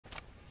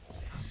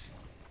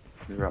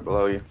He's right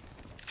below you.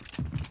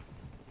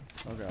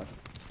 Oh god.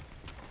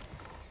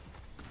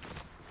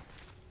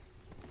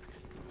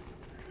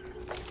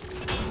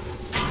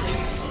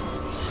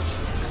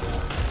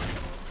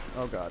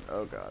 Oh god,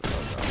 oh god,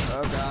 oh god,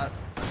 oh god.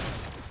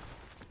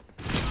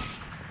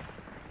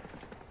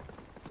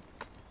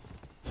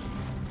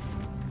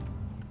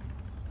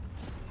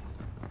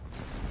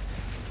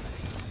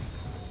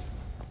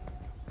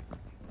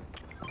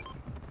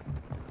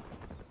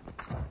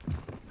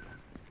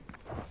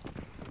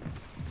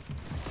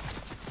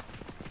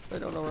 They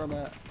don't know where I'm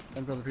at.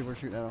 And other people are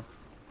shooting at them.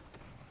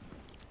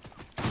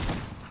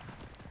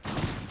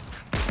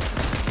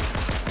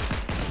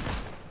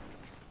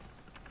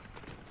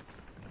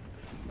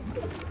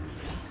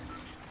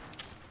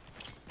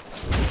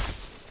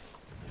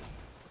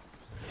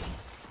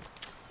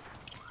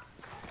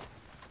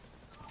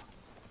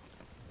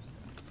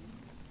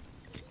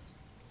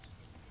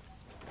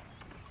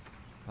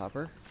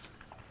 Popper?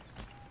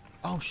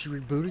 Oh, she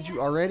rebooted you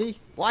already?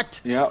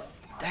 What? Yep.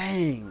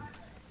 Dang.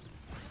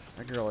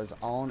 That girl is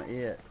on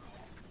it.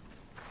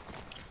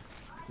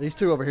 These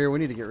two over here, we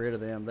need to get rid of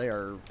them. They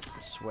are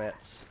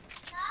sweats.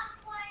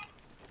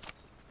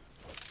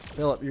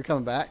 Philip, you're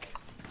coming back?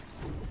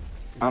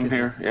 I'm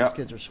here, yeah. These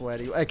kids are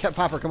sweaty. Hey,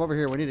 Popper, come over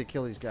here. We need to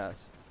kill these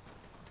guys.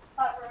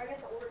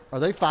 Are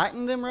they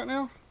fighting them right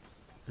now?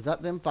 Is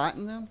that them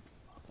fighting them?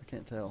 I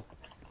can't tell.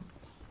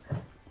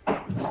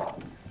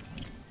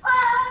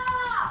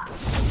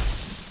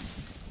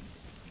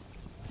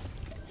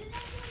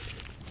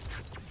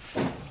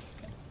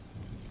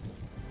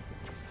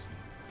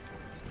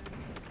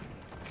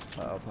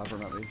 Uh-oh, Popper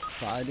might be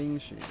fighting.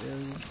 She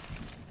is.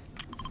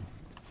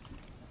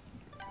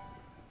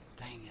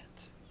 Dang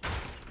it. I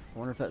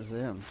wonder if that's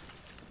them.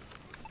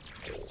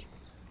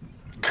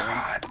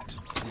 God.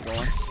 You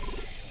going?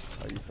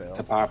 Oh, you fell. It's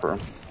a Popper.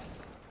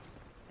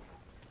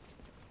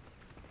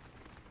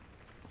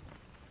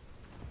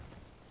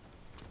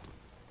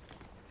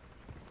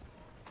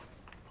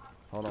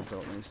 Hold on,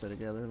 Philip. Let me stay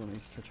together. Let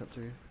me catch up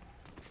to you.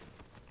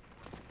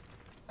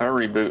 They're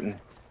rebooting.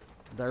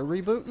 They're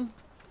rebooting?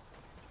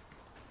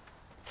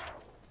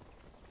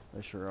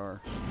 They sure are.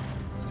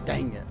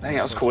 Dang it. Dang,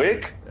 that was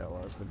quick. Yeah, it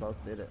was. They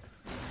both did it.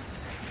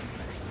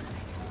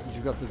 Did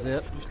you go up the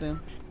zip just then?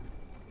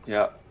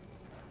 Yep.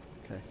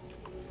 Okay.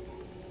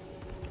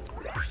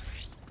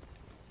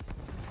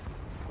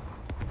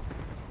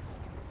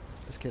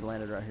 This kid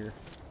landed right here.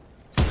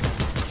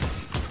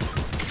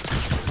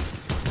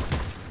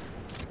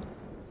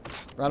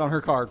 Right on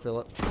her card,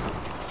 Philip.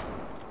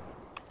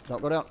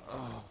 Don't go down.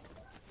 Oh.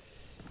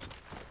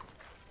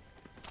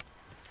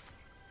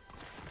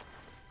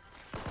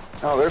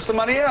 Oh, there's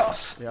somebody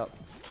else. Yep.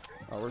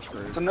 Oh, we're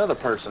screwed. It's another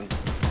person.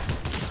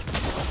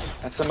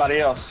 That's somebody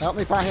else. Help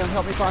me find him.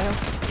 Help me find him.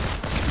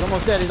 He's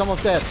almost dead. He's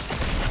almost dead.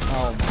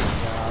 Oh my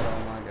god. Oh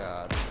my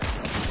god.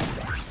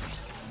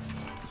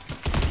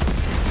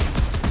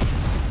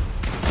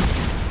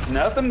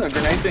 Nothing? The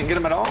grenade didn't get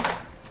him at all?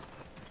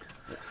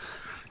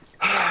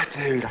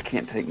 Dude, I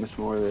can't take much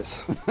more of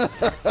this.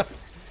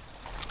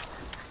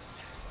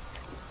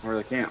 Where are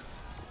the camp?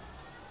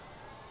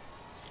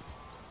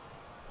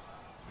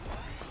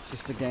 It's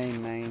just a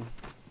game, man.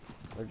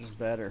 They're just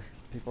better.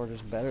 People are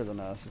just better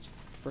than us. It's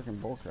freaking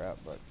bullcrap,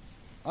 but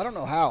I don't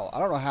know how. I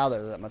don't know how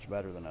they're that much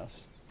better than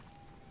us.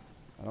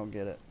 I don't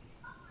get it.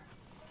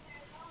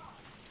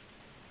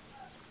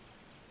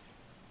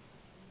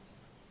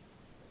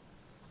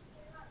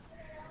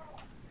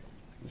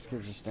 This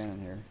kid's just standing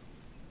here.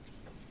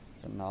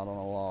 And not on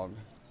a log.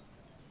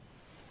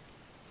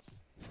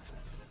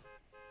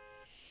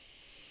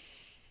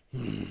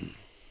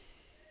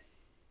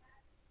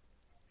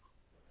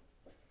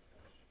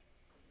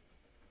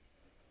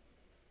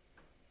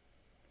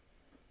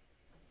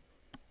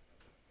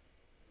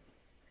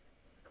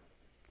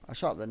 I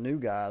shot the new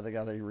guy, the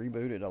guy they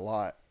rebooted a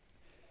lot.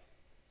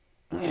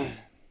 I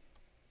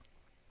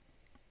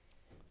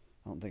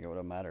don't think it would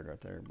have mattered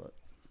right there, but.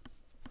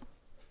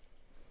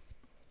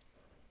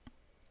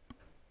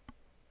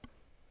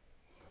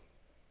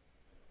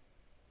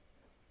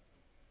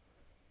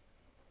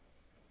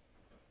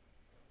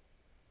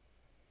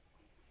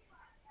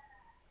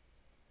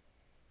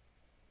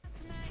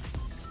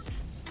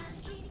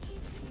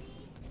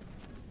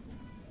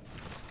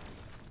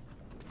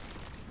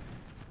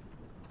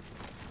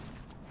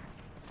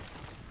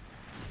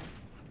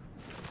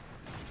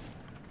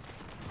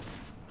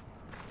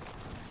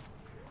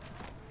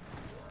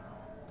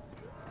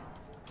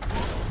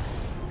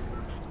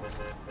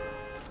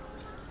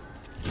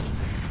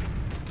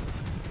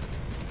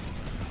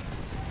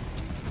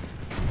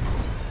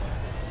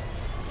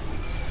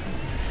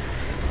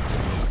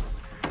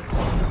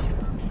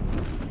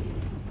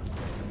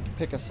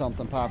 Pick us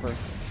something, Popper.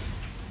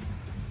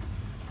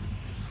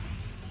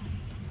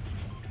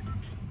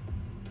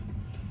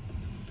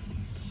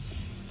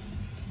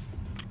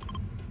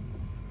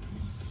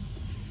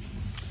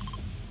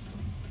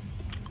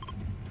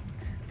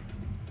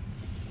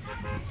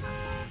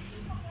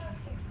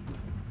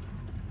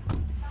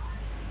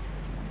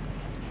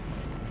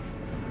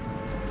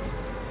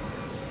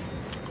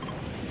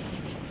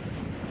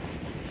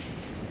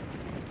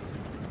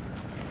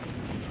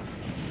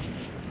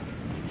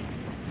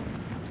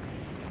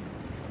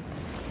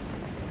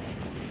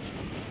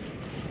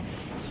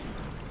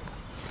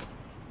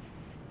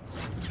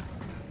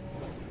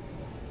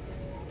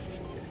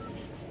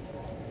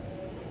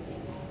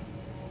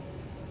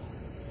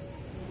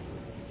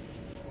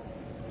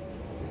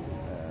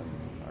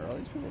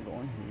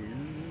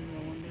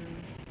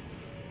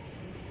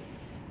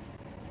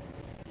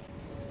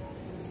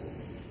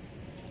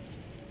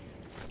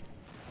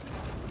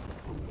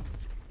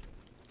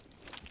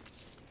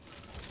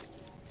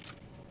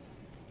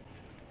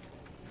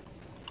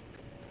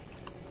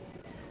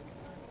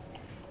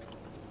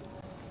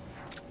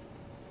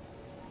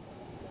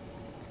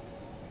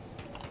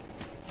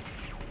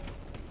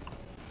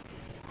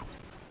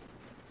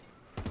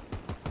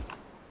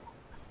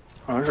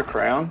 Oh, there's a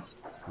crown.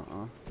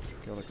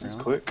 Kill the That's crown.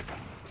 quick.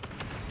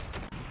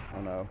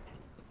 Oh no.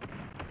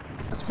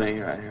 That's me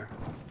right here.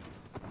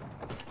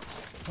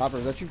 Popper,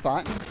 is that you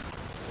fighting?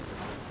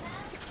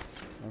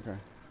 Okay.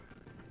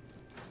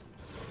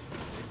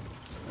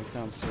 They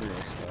sound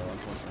serious though,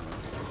 unfortunately.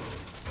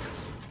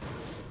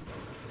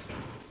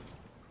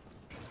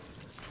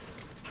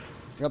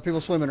 We got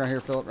people swimming right here,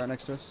 Philip, right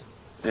next to us.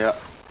 Yeah.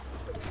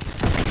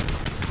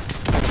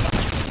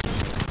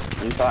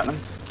 Are you fighting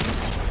him?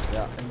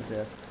 Yeah, he's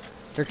dead.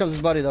 Here comes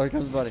his buddy though, here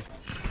comes his buddy.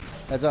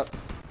 Heads up.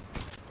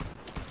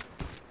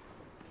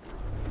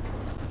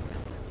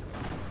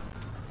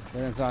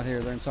 They're inside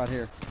here, they're inside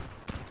here.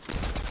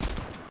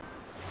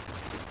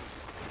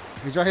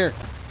 He's right here.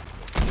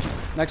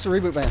 Next to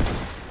Reboot Van.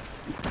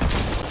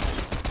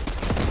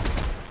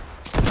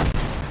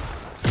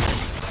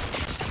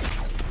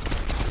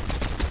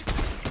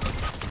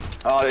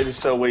 Oh, they're just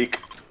so weak.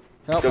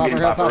 Help, Go Popper, get him,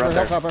 help, Popper, Popper,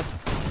 right help,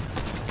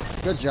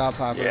 Popper. Good job,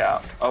 Popper.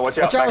 Yeah. Oh, watch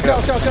out. Watch out, back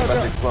watch out, up. watch out, It's watch about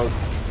out. to explode.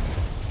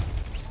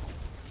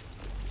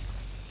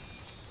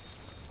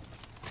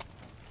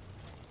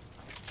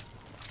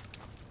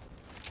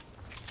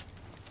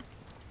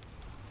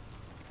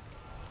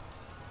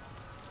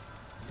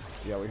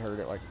 Yeah, we heard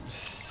it like...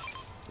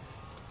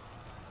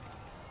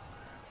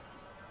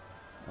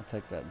 I'll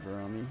take that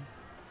drummy.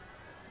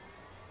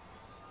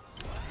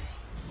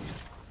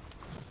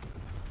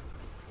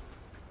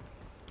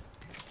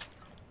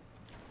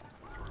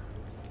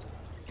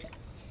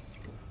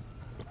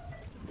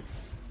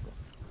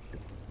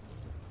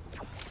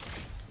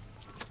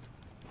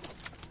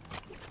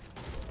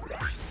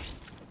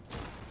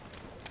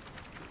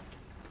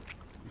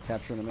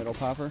 Capture in the middle,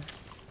 Popper.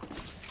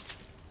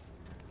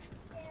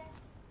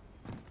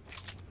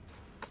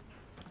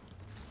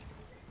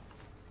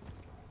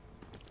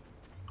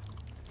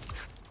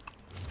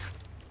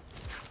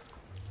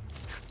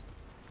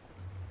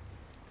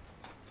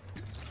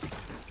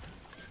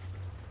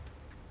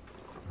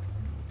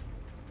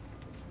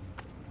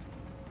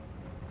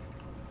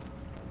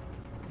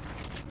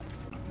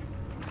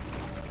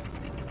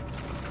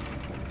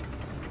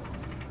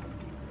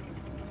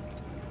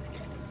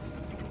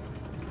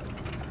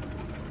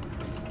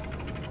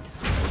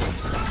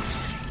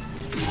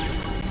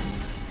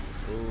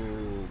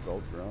 Ooh,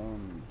 gold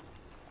drum.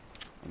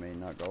 I mean,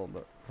 not gold,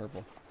 but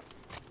purple.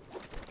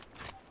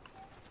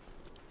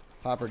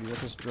 Popper, do you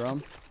want this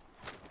drum?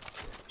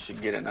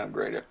 Should get it and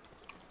upgrade it.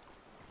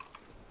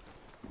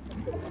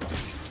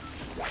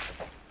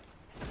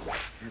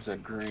 Here's a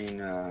green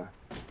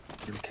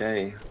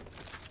MK.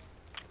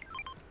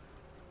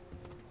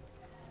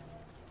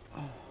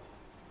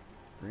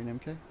 Green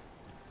MK?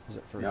 Is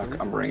it for Yeah, free?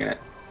 I'm bringing it.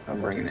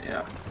 I'm bringing it,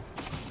 yeah.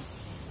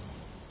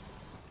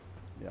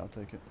 Yeah, I'll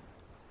take it.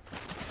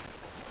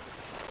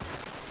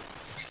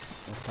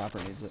 If Popper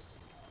needs it.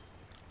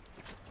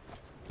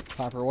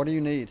 Popper, what do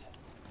you need?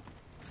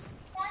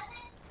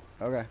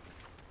 Okay.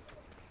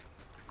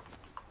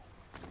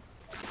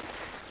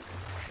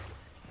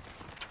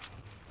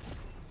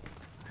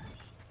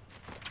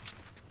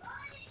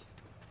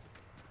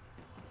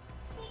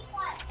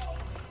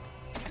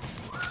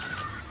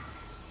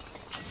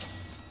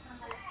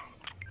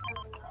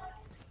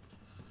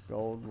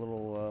 Gold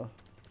little,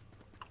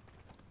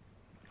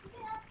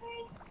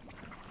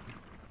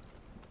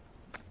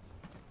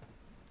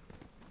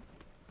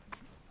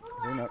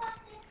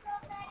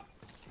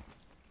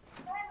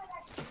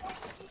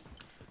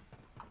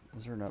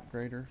 Is there an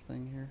upgrader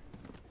thing here?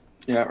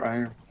 Yeah, right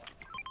here.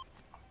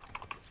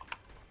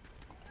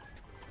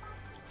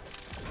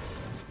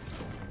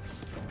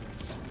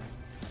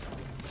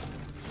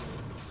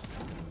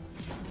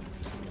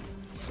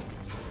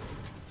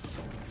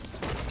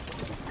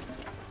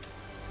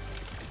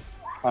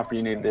 Popper,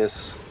 you need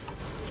this.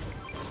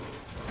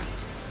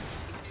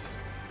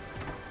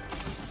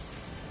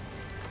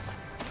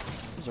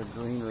 There's a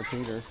green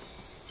repeater.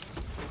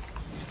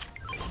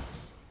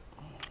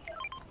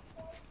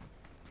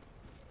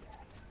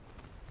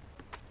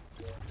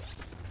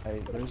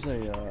 Hey, there's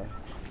a,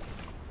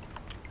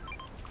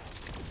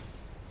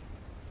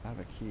 I have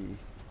a key.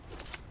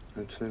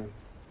 Me too.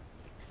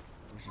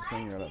 There's a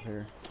thing right up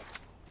here.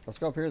 Let's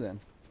go up here then.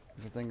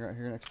 There's a thing right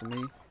here next to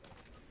me.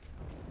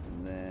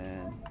 And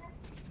then...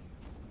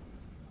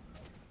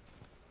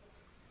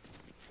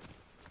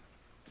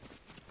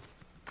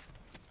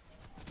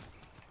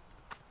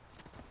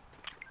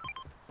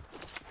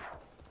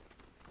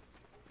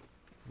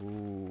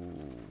 Ooh.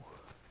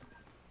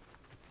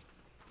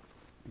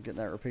 You getting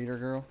that repeater,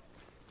 girl?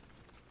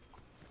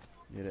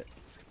 Get it.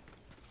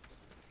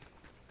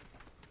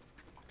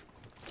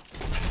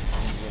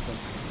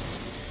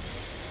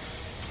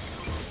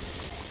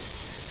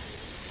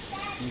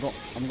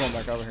 I'm going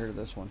back over here to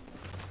this one.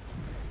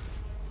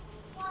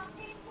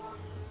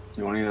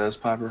 You want any of those,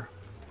 Popper?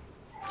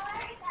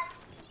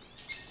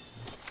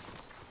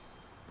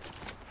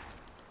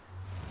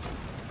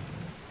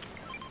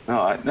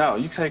 No, no.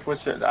 You take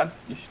what you.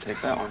 You should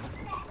take that one.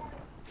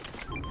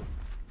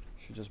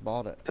 She just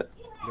bought it.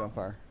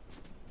 Gunfire.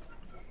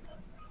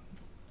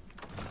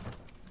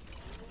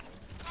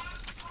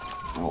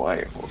 Oh,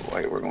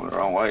 wait, we're going the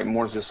wrong way.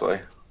 More's this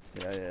way.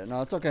 Yeah, yeah.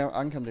 No, it's okay.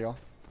 I can come to y'all.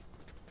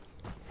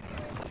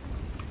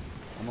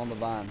 I'm on the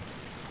vine.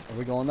 Are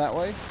we going that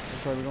way?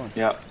 Which way are we going?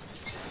 Yep.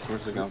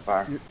 Where's the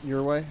gunfire?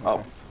 Your way? Oh.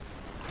 Okay.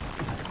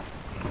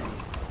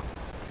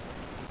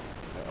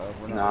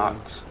 We're not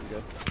Knocked.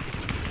 good.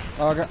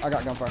 Oh, I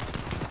got gunfire.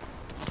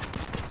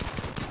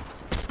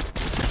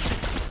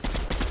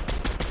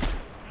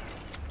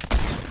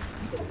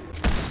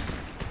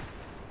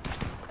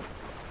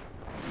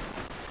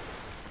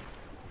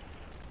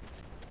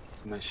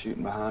 Somebody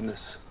shooting behind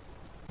us.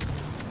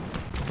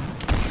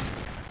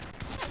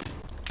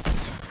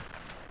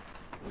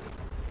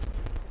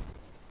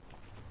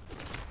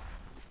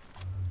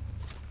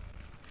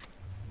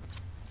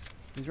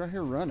 He's right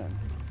here running.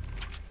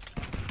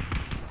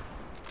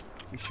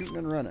 He's shooting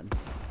and running.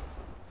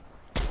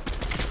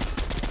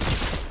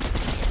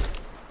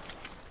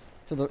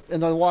 In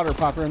the water,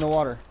 Popper, in the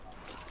water.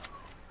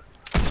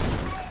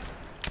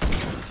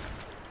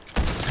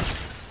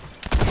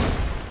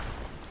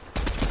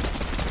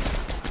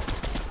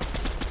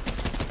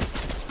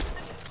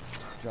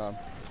 Good job.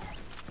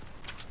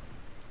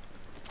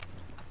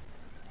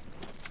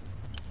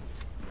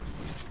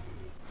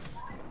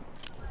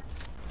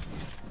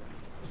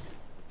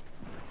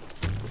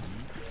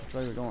 Which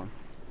way are we going?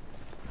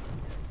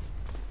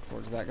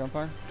 Towards that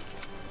gunfire?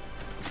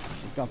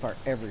 There's gunfire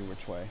every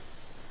which way.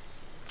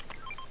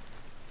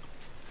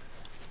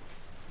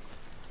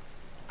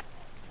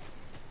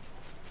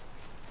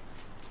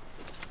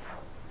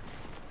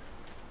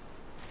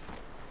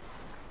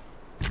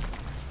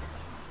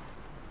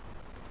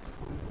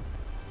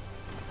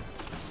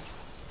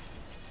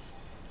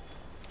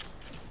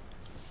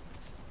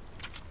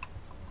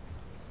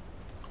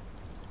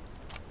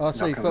 Oh, I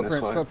see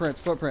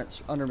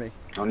footprints under me.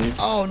 On you?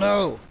 Oh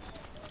no!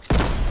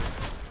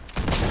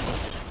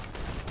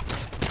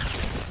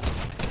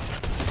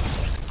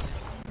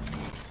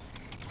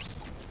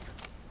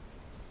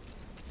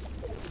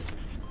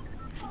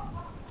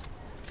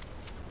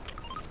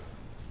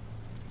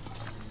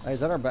 Hey, is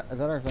that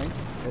our thing?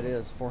 It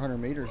is. 400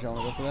 meters. Y'all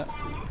wanna go for that?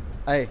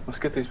 Hey. Let's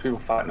get these people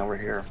fighting over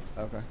here.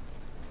 Okay.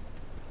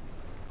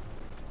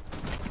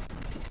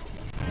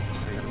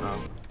 See them now.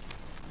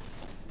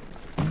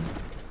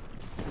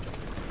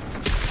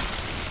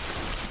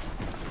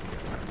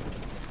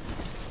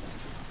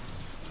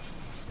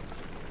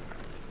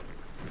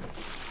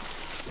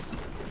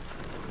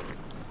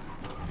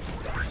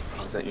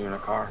 Is that you in a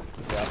car?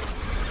 Yeah.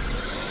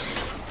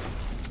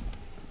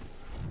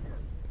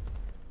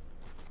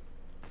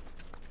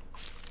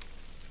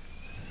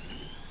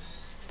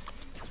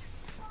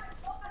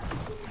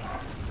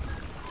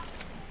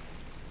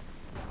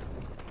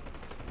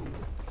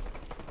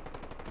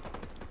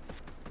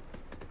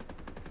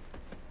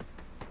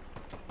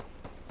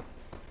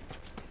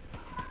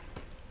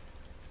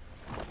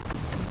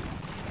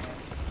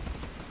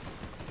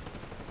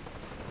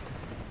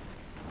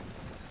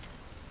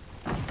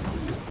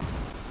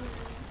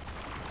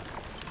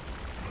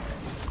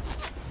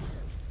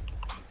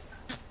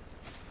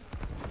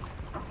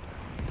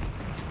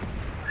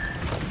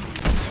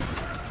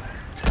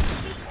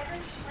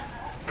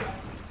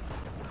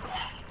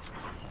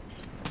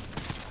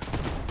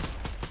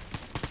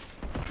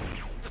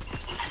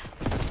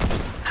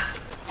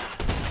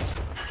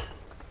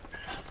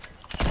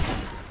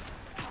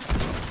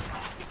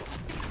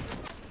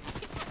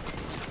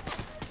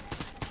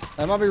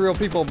 There might be real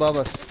people above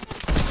us.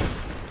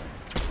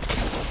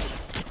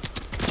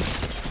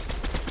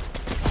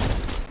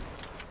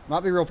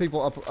 Might be real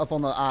people up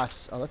on the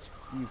ice. Oh, that's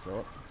you,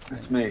 Philip.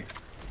 That's me.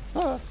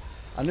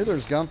 I knew there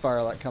was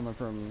gunfire like coming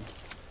from.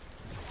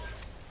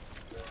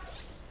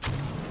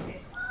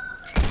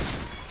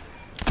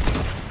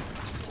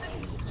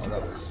 Oh,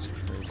 that was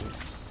crazy.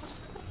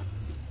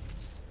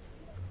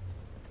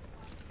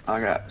 I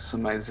got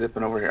somebody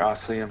zipping over here. I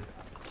see him.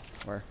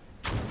 Where?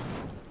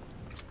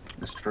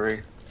 This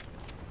tree.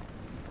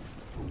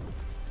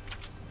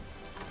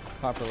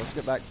 Popper, let's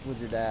get back with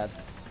your dad.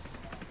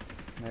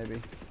 Maybe.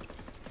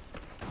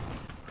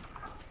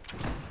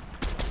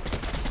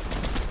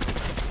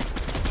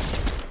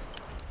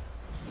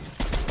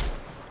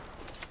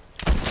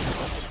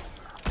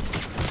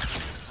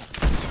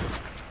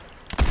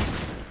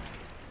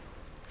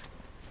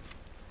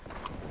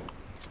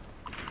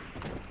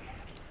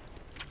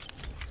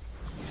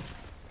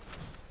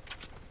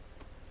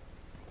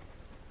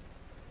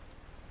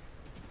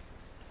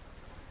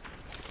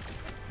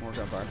 More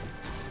gunfire.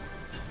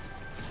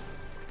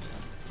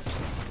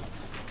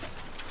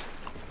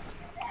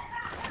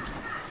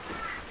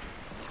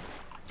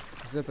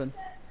 Zipping.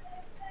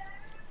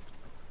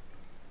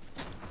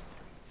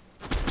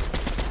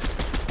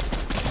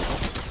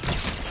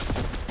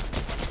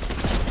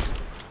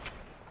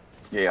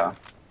 Yeah.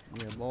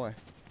 Yeah, boy.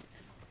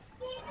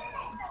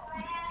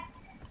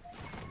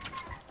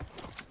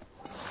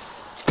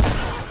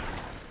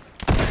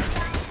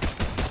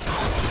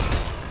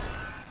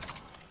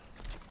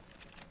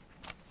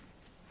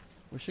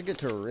 We should get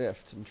to a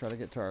rift and try to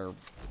get to our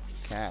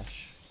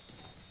cache.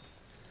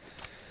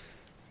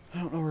 I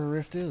don't know where a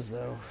rift is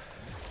though.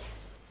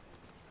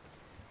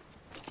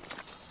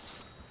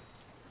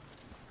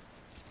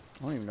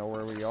 I don't even know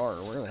where we are.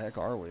 Where the heck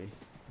are we?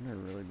 I've never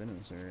really been in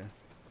this area.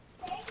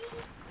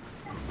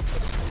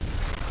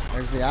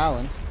 There's the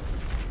island.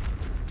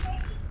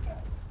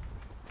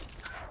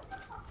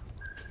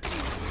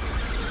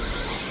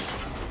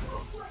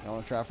 I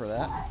want to try for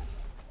that.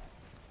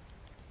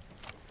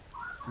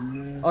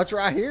 Oh, it's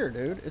right here,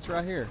 dude. It's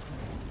right here.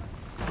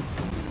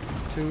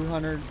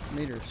 200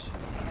 meters.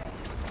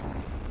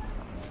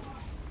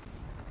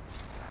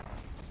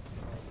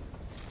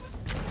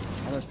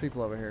 Oh, there's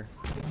people over here.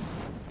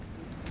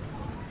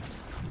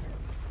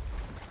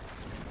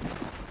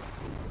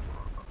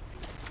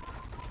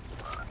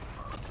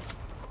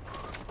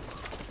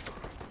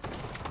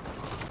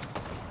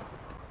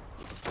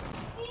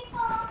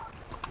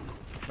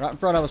 Right in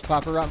front of us,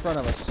 Popper. Right in front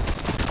of us.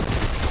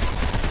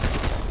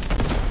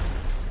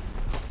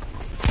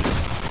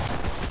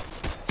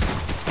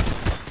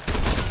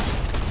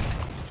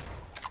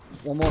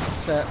 One more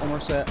set. One more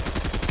set.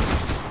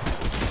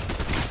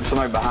 There's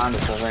somebody behind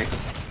us, I think.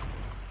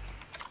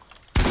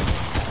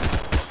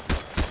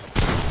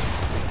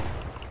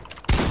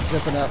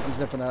 Zipping up. I'm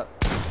zipping up.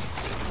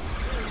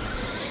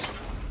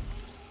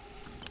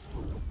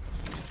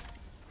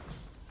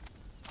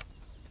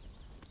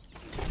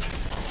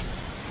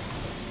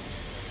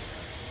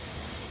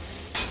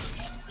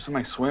 There's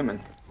somebody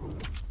swimming.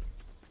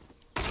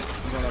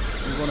 I'm going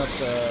up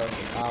the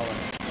island.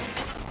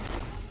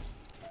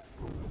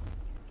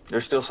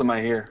 There's still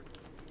somebody here.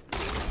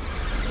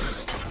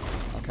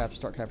 I'll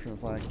start capturing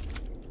the flag.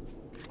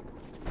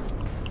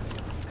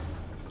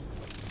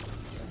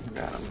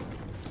 Got him.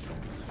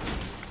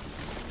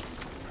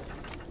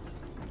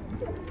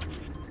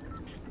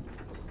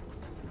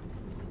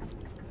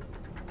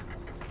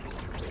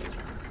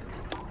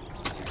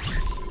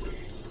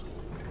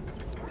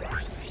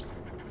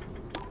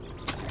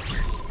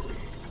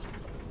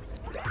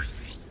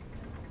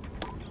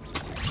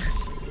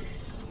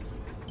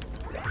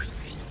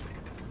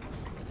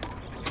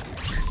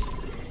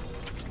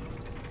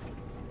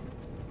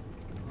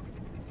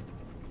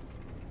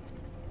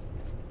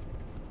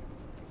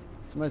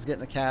 Somebody's getting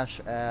the cash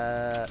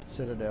at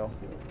Citadel.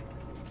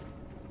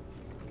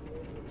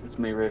 It's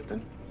me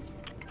rifting.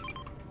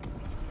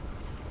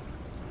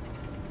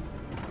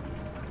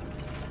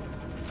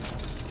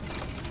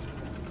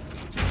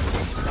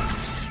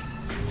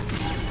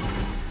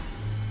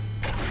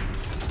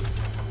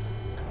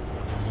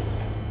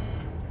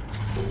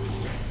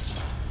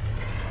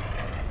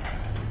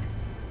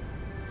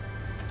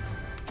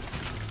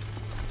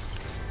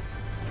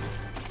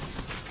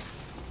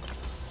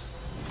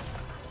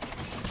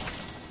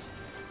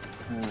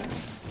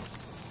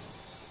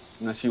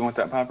 Unless you want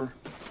that, Piper?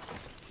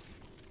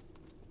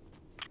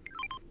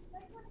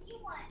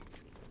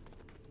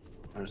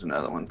 There's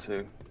another one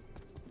too,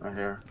 right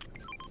here.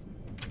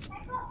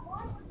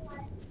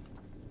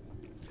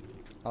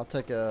 I'll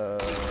take a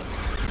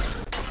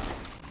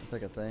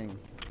thing.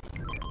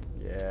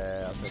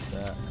 Yeah, I'll take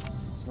that.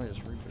 Somebody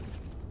just rebooted.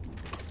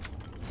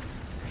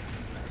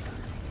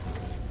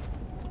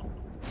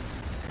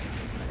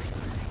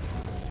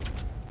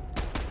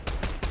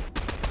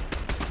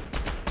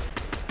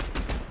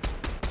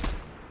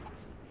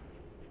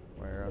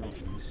 Where? I don't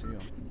even see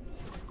them.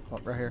 Oh,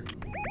 right here.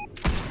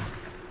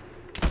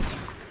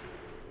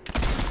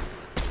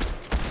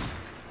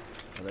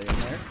 Are they in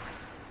there?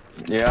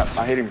 Yeah,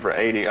 I hit him for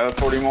 80. Oh,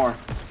 40 more.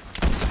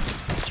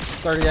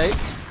 38,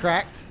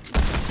 cracked.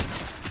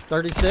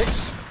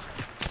 36.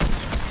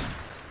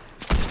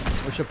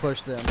 We should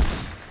push them.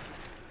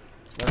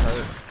 They're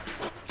hurt.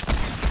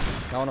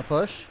 Y'all wanna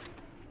push?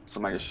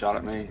 Somebody just shot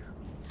at me.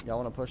 Y'all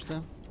wanna push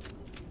them?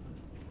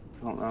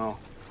 I don't know.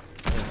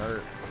 They're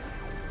hurt.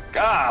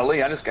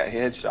 Golly, I just got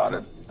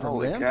headshotted. From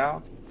Holy them?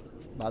 cow.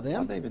 By What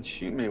them? they even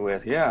shoot me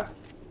with? Yeah.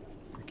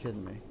 You're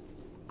kidding me.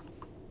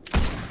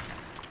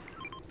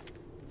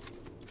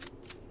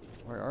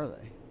 Where are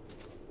they?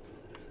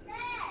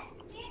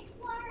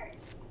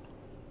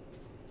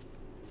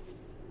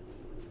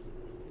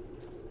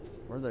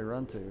 Where'd they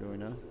run to? Do we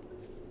know?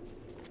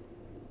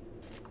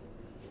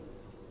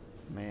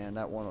 Man,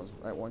 that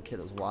one kid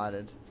was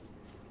whited.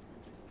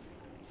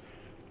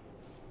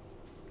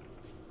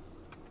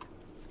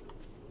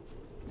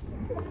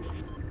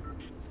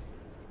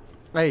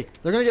 Hey,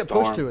 they're gonna get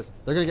pushed to us.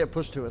 They're gonna get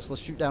pushed to us.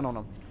 Let's shoot down on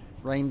them.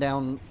 Rain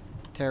down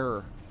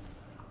terror.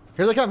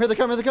 Here they come, here they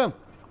come, here they come.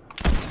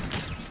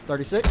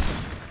 36.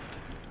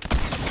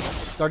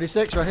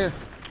 36 right here.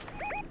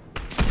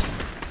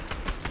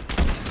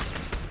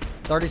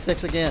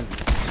 36 again.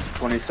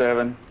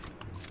 27.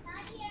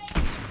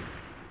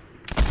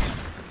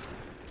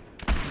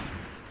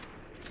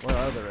 Where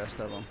are the rest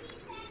of them?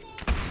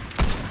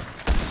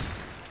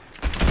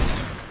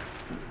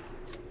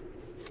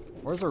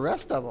 Where's the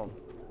rest of them?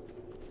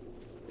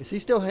 Is he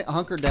still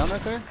hunkered down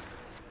right there?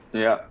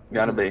 Yeah,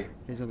 gotta be.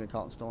 He's gonna get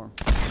caught in storm.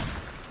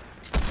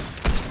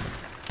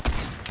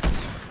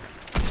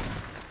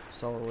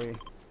 So are we.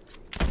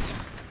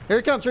 Here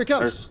he comes, here he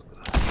comes. There's...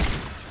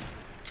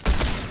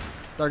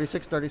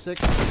 36,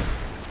 36. I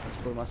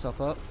just blew myself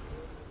up.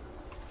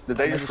 Did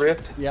they just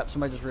rift? Yep,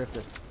 somebody just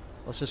rifted.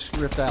 Let's just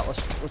rip that.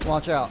 Let's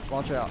launch out.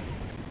 Launch out.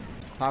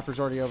 Piper's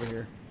already over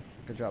here.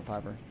 Good job,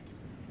 Piper.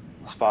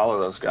 Let's follow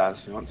those guys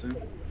if you want to.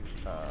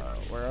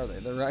 Where are they?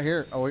 They're right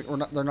here. Oh, we're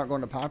not. They're not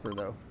going to Piper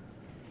though.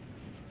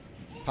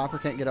 Piper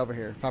can't get over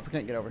here. Piper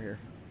can't get over here.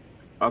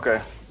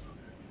 Okay.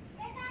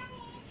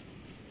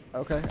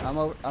 Okay,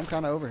 I'm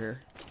kind of over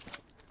here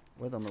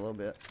with them a little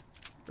bit.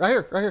 Right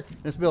here, in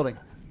this building.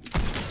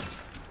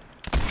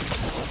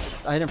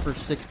 I hit him for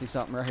 60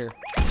 something right here.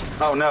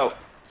 Oh no.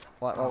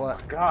 What? Oh my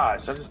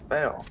gosh, I just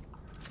fell.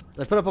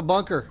 They put up a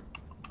bunker.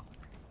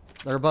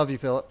 They're above you,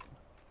 Philip.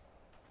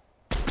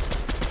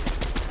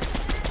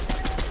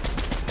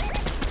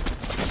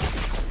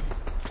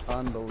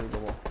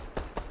 Unbelievable.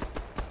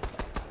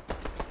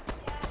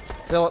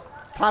 Philip,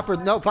 Piper,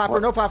 no Piper,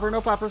 What? no Piper,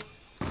 no Piper.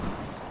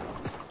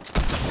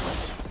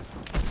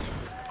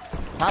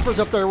 Piper's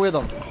up there with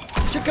them.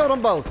 She killed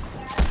them both.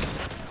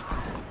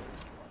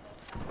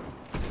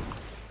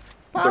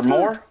 Is there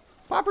more?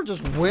 Piper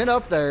just went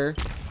up there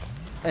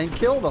and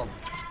killed them.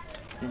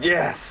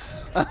 Yes.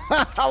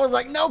 I was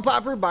like, no,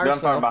 Piper, by Gunfire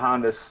herself.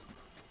 behind us.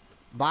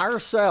 By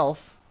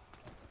herself.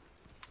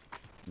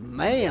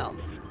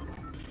 Ma'am.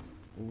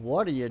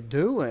 What are you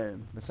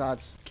doing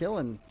besides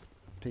killing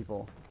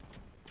people?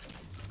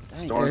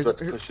 Dang, Storm's about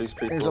to push these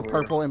people here's a over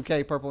purple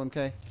MK, purple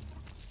MK.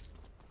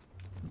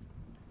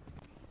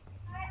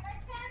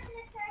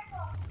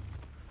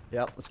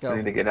 Yep, let's We go.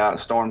 need to get out.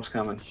 Storm's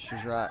coming.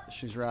 She's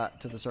right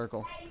to the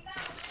circle.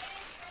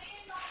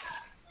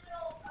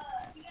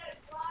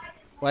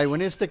 Wait, we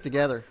need to stick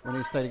together. We need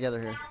to stay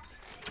together here.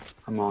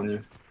 I'm on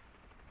you.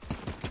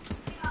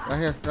 Right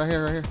here, right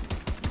here, right here.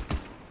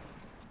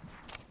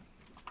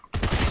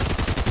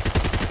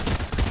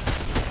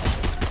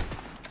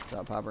 Good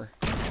job, Piper.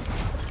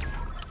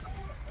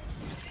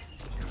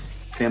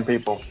 10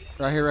 people.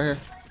 Right here, right here.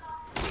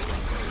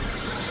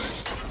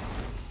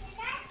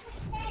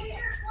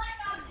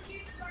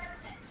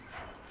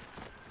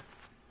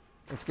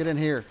 Let's get in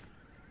here.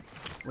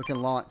 We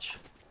can launch.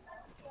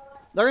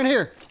 They're in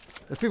here.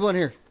 There's people in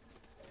here.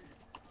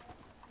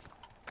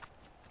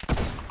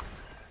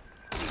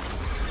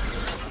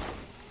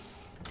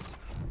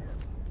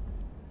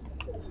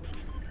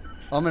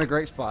 I'm in a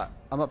great spot.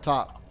 I'm up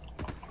top.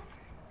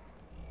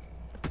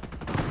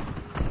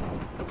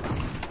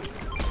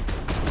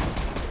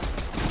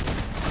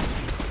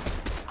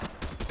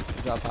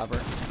 Good job, Piper.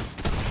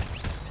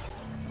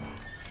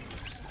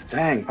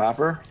 Dang,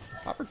 Piper.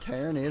 Piper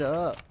tearing it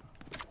up.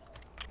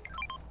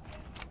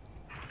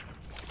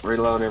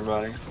 Reload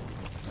everybody.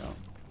 No.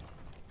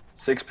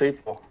 6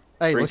 people.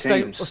 Hey, 3 let's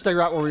teams. stay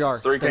right where we are.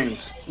 3 Stay- teams.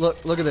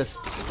 Look at this.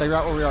 Stay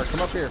right where we are. Come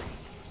up here.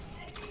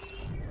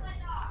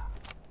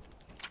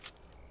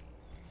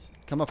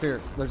 Come up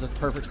here. There's a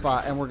perfect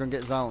spot, and we're gonna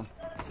get zone.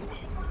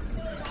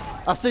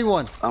 I see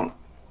one. Oh,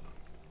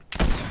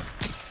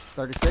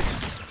 36.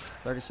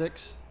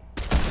 36.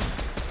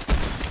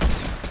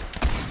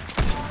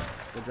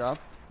 Good job.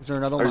 Is there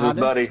another one There's behind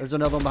his him? buddy. There's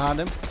another one behind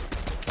him.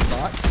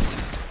 Box.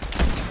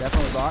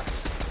 Definitely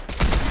box.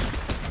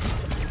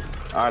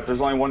 all right.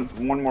 There's only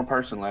one more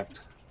person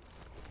left.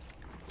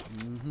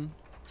 Mm-hmm.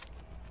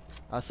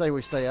 I say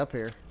we stay up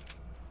here.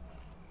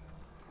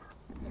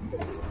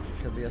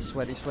 Could be a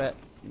sweaty sweat.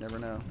 You never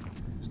know.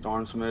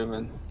 Storm's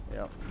moving.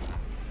 Yep.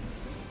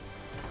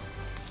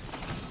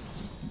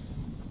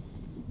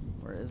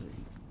 Where is he?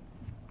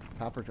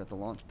 Piper's at the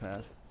launch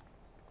pad.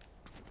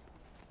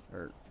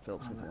 Or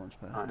Philip's at the launch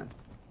pad. I am.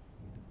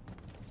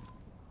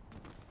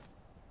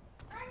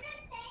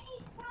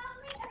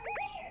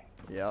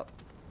 Yep.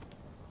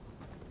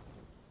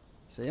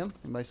 See him?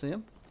 Anybody see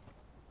him?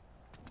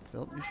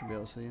 Philip, you should be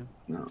able to see him.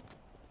 No.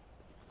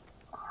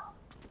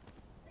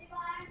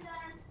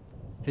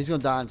 He's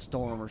gonna die in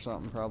storm or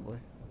something, probably.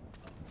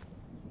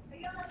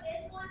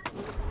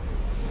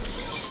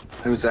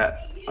 Who's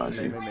that? Oh,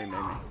 Maybe, you. maybe.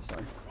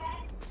 Sorry.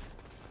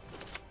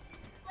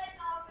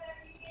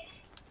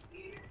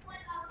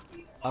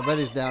 I bet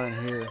he's down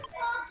in here.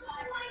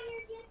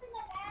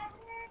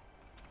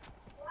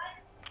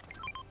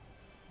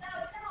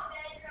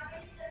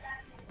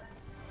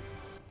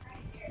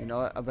 You know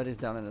what? I bet he's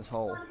down in this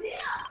hole.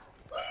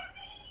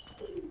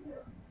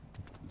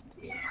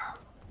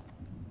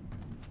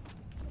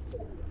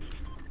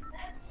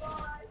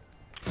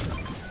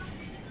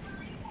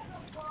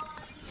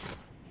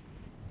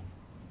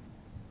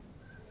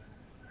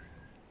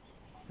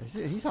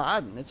 He's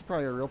hiding. It's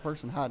probably a real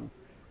person hiding.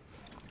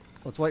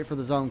 Let's wait for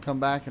the zone. Come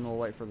back and we'll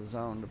wait for the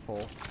zone to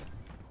pull.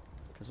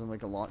 Because we'll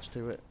make a launch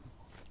to it.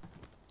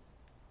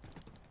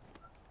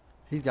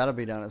 He's got to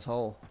be down his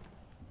hole.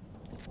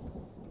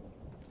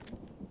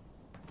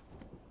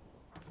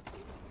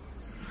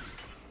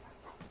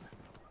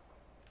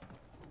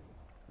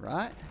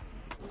 Right?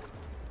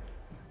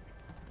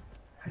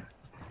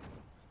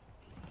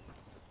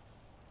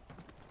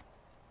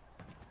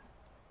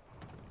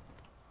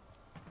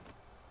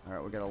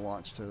 Alright, we gotta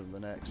launch to the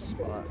next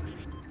spot.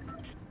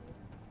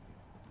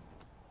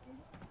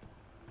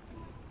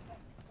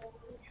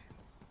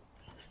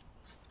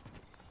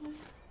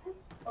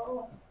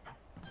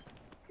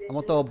 I'm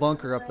gonna throw a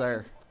bunker up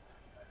there.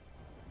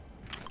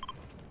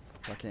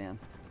 can.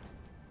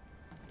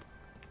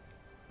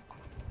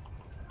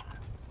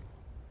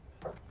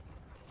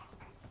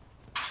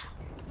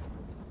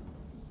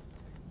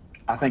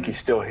 I think he's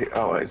still here.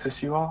 Oh, is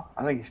this you all?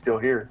 I think he's still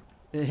here.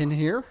 In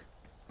here?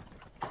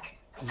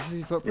 Did you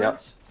see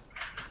footprints?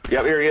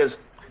 Yep, here he is.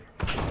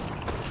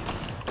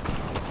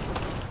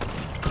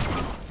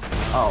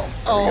 Oh.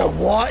 there we Oh,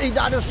 go. what? He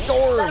died of Is that a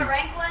storm.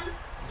 rank one?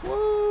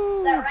 Woo.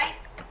 Is that rank?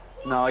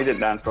 No, he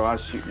didn't die in storm. I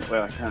was shooting.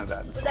 Well, he kind of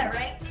died in Was storm. that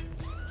rank?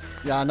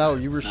 Yeah, I know.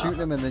 You were shooting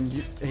him, and then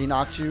he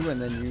knocked you,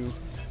 and then he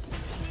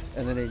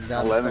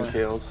died. 11 of storm.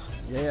 kills.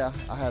 Yeah,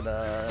 I had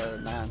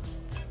 9.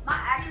 My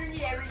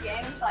accuracy every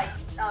game is like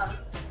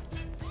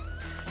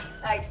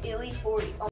at least 40.